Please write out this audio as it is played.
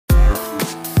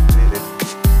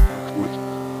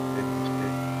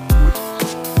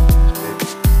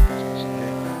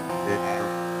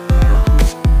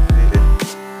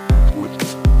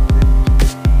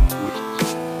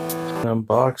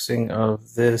unboxing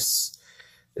of this.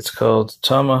 It's called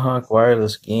Tomahawk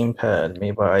Wireless Gamepad,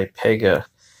 made by Pega.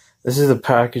 This is the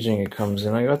packaging it comes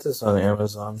in. I got this on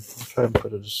Amazon. I'll try and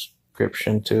put a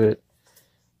description to it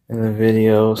in the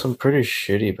video. Some pretty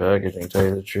shitty packaging, to tell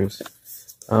you the truth.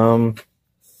 Let's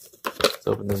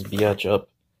open this biatch up.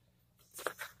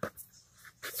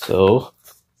 So,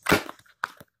 I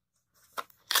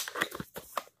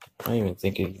don't even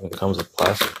think it even comes with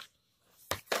plastic.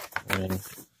 I mean,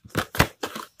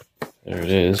 there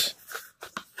it is.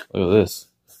 Look at this.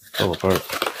 It's fell apart.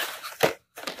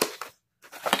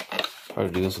 Try to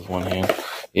do this with one hand.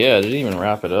 Yeah, it didn't even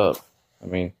wrap it up. I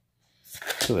mean,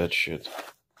 look at that shit.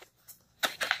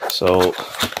 So,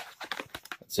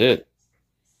 that's it.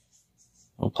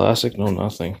 No plastic, no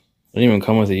nothing. It didn't even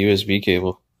come with a USB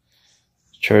cable.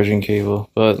 Charging cable.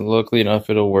 But luckily enough,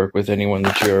 it'll work with anyone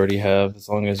that you already have, as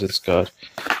long as it's got,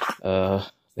 I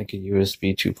think, a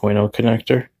USB 2.0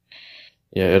 connector.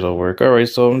 Yeah, it'll work. Alright,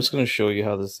 so I'm just going to show you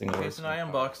how this thing works. Okay, so I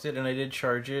unboxed it and I did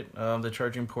charge it. The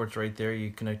charging port's right there. You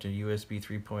connect a USB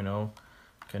 3.0,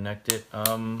 connect it.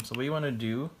 So what you want to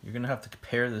do, you're going to have to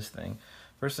pair this thing.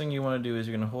 First thing you want to do is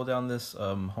you're going to hold down this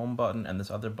home button and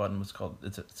this other button, what's called,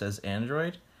 it says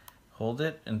Android. Hold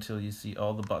it until you see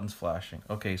all the buttons flashing.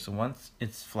 Okay, so once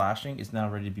it's flashing, it's now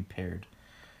ready to be paired.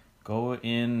 Go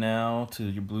in now to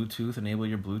your Bluetooth, enable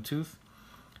your Bluetooth,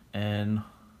 and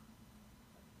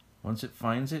once it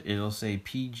finds it, it'll say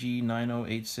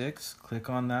PG9086. Click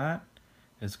on that.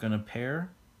 It's going to pair.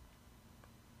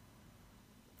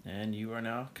 And you are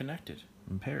now connected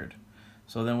and paired.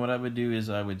 So then what I would do is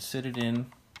I would sit it in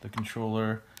the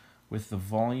controller with the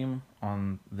volume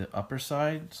on the upper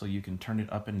side, so you can turn it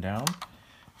up and down.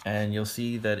 And you'll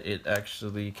see that it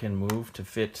actually can move to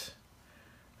fit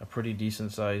a pretty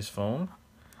decent sized phone.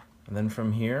 And then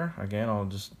from here, again, I'll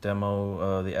just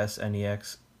demo the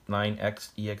SNEX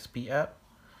 9X EXP app.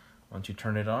 Once you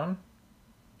turn it on,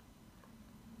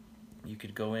 you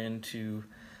could go into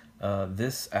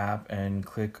this app and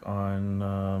click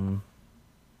on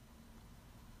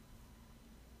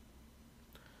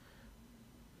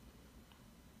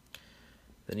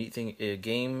the neat thing is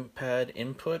Gamepad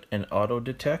input and auto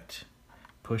detect.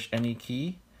 Push any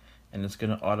key and it's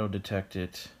going to auto detect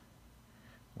it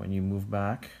when you move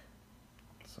back.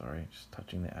 Sorry, just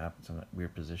touching the app, it's in a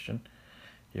weird position.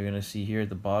 You're going to see here at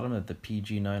the bottom that the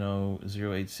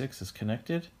PG9086 is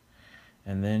connected,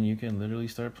 and then you can literally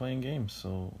start playing games.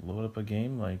 So load up a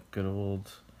game like good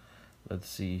old, let's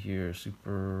see here,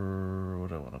 what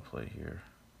do I want to play here?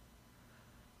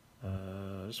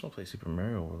 I just want to play Super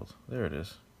Mario World. There it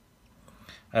is.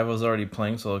 I was already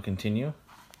playing, so I'll continue.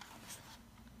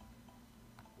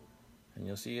 And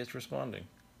you'll see it's responding.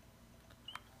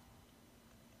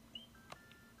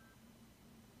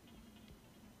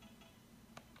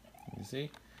 You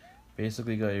see?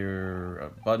 Basically got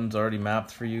your buttons already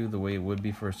mapped for you the way it would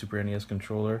be for a Super NES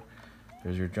controller.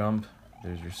 There's your jump,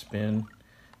 there's your spin,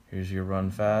 here's your run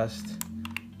fast.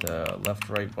 The left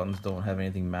right buttons don't have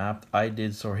anything mapped. I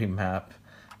did map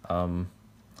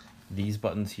these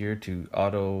buttons here to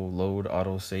auto load,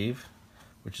 auto save,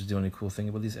 which is the only cool thing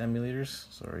about these emulators.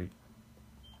 Sorry.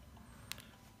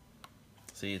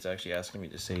 See, it's actually asking me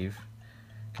to save,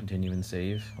 continue and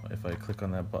save. If I click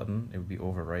on that button, it would be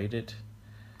overwrite it.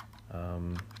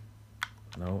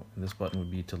 No, this button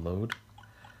would be to load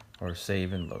or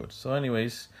save and load. So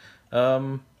anyways,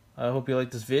 I hope you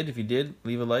liked this vid. If you did,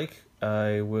 leave a like.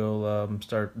 I will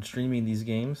start streaming these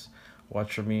games.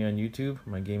 Watch for me on YouTube,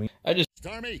 my gaming.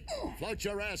 Stormy, float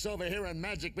your ass over here and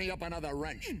magic me up another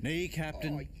wrench. Nay,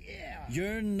 Captain. Oh, yeah.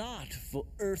 You're not for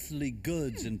earthly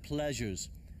goods and pleasures.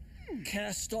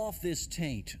 Cast off this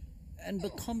taint and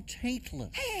become taintless.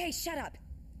 Hey, shut up.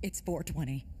 It's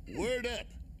 420. Word up.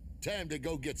 Time to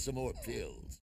go get some more pills.